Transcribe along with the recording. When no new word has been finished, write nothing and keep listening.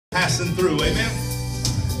passing through. Amen.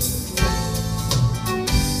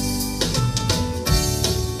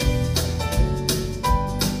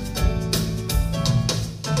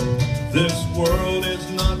 This world is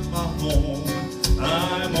not my home,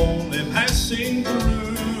 I'm only passing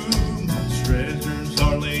through. My treasures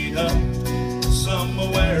are laid up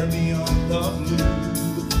somewhere beyond the blue.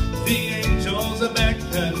 The angels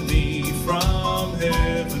beckon me from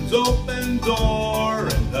heaven's open door,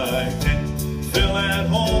 and I can't feel at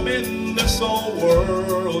home in this old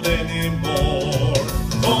world anymore.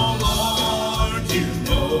 Oh Lord, you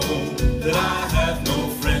know that I have no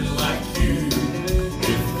friend like you.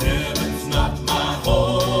 If heaven's not my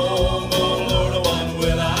home, oh Lord, what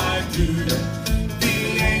will I do? The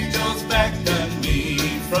angels beckon me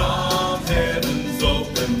from heaven's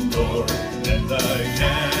open door, and I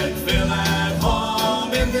can't feel at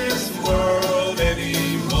home in this world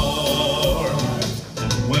anymore.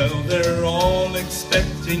 Well, they're all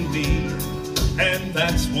expecting me, and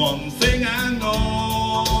that's one thing I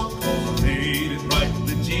know, 'cause I made it right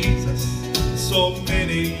with Jesus so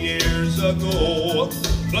many years ago.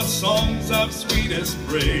 The songs of sweetest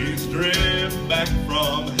praise drift back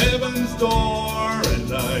from heaven's door,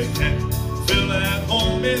 and I can't feel at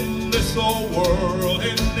home in this old world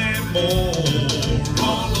anymore.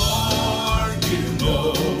 Oh Lord, you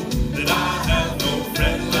know that I have no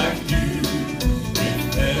friend like you.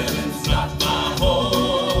 If heaven's not my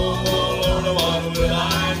home, oh Lord, what will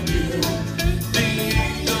I do? The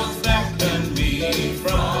angels beckon me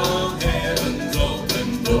from heaven's open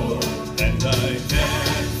door, and I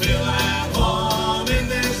can't feel at home in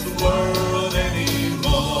this world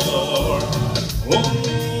anymore. Oh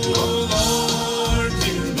Lord,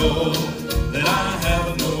 you know that I have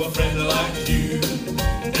no friend like you.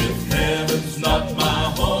 If heaven's not my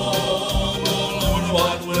home, oh Lord,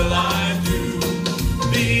 what will I do?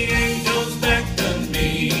 The angels beckon me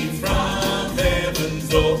from heaven's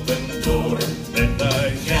open door, and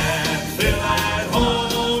I can't feel at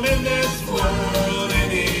home in this world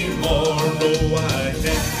anymore. No, I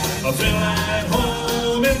can't feel at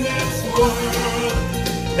home in this world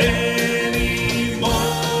anymore.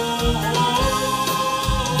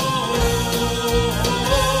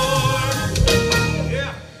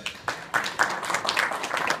 Yeah.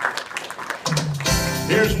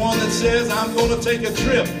 Here's one that says, I'm going to take a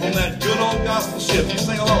trip on that good old gospel ship. You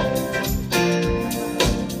sing along.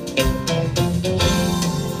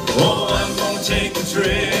 Oh, I'm going to take a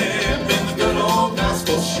trip in the good old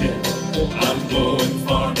gospel ship. I'm going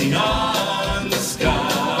far beyond the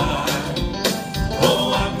sky.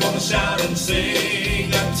 Oh, I'm going to shout and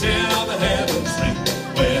sing until the heavens ring,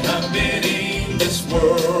 when I'm bidding this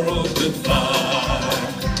world goodbye.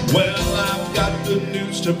 Well, I've got good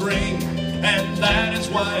news to bring, and that is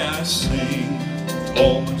why I sing.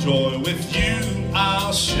 All the joy with you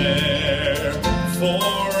I'll share, for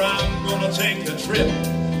I'm gonna take a trip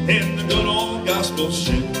in the good old gospel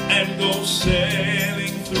ship and go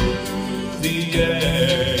sailing through the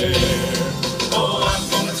air. Oh, I'm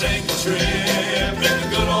gonna take a trip in the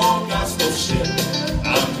good old gospel ship.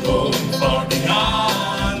 I'm going far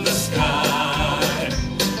beyond the sky.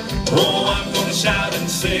 Oh, I'm gonna shout and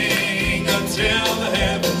sing until the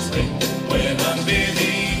heavens ring, when I'm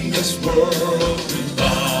bidding this world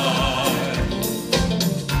goodbye.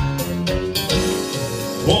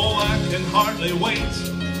 Oh, I can hardly wait.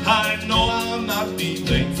 I know I'll not be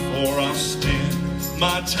late, for I'll spend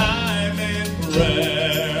my time in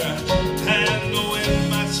prayer. And when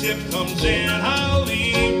my ship comes in, I'll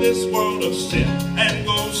leave this world of sin and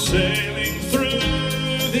go sailing through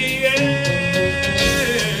the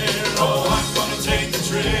air. Oh, I'm gonna take a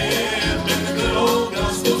trip in the good old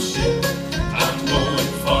gospel ship. I'm going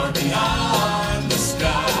far beyond the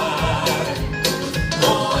sky.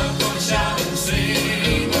 Oh, I'm gonna shout and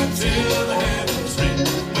sing until the heavens ring,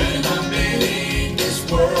 when I'm bidding this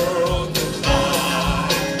world goodbye.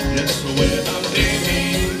 Yes, when I'm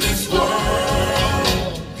bidding this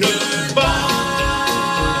world goodbye.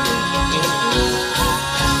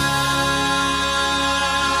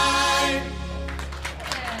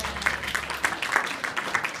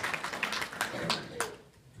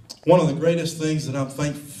 One of the greatest things that I'm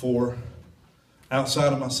thankful for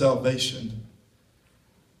outside of my salvation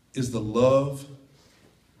is the love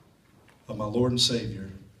of my Lord and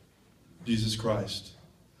Savior, Jesus Christ.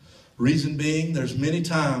 Reason being, there's many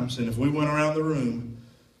times, and if we went around the room,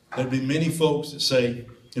 there'd be many folks that say,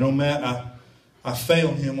 you know, Matt, I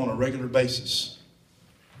fail him on a regular basis.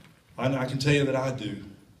 I can tell you that I do.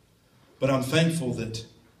 But I'm thankful that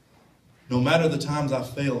no matter the times I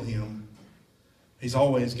fail him, he's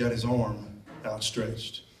always got his arm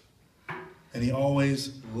outstretched. And he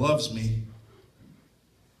always loves me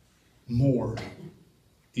more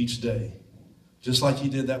each day, just like he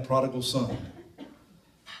did that prodigal son.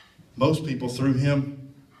 Most people threw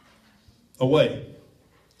him away.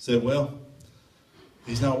 Said, well,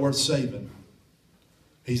 he's not worth saving.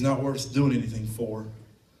 He's not worth doing anything for.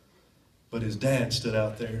 But his dad stood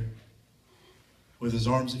out there with his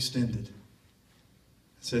arms extended and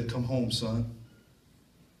said, come home, son.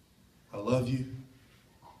 I love you,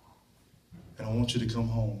 and I want you to come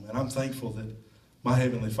home. And I'm thankful that my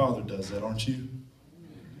Heavenly Father does that, aren't you?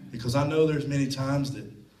 Because I know there's many times that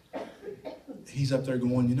he's up there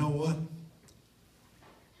going, you know what?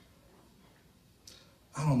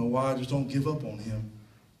 I don't know why I just don't give up on him.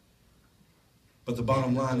 But the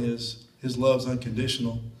bottom line is, his love's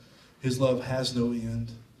unconditional. His love has no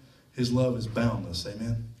end. His love is boundless.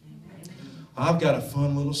 Amen? I've got a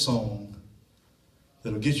fun little song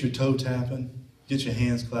that'll get your toe tapping, get your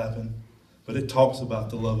hands clapping, but it talks about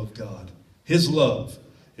the love of God. His love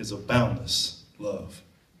is a boundless love.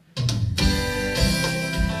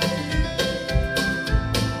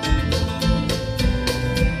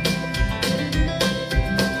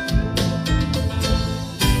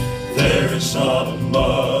 There is not a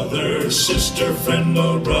mother, sister, friend,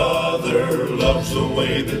 or brother loves the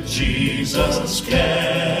way that Jesus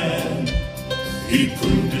can. He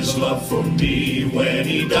proved his love for me when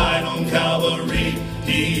he died on Calvary.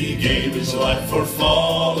 He gave his life for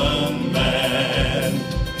fallen man.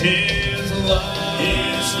 His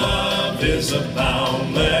love is a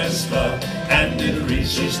boundless love, and it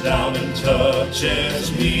reaches down and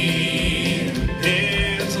touches me.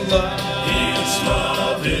 His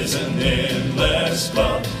love is an endless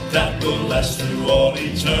love that will last through all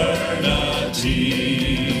eternity.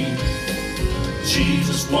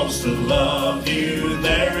 Jesus wants to love you.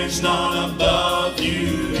 There is none above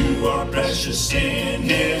you. You are precious in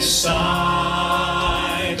his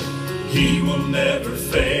sight. He will never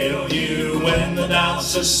fail you when the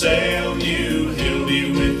doubts assail you. He'll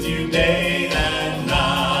be with you day and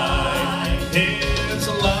night. His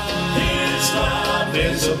love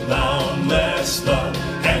is a boundless love,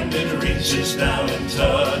 and it reaches down and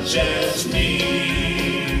touches me.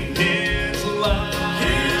 His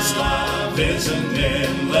love is an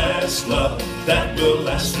endless love that will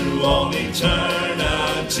last through all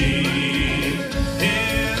eternity.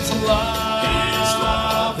 His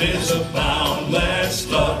love is a boundless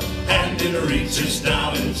love, and it reaches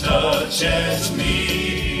down and touches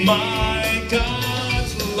me. My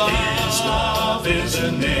God's love. His love is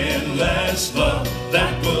an endless love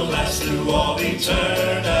that will last through all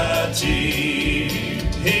eternity.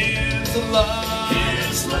 His love.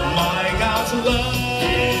 My God's love.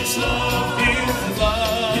 His love. His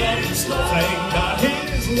love. His love. Thank God.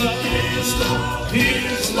 His love. His love.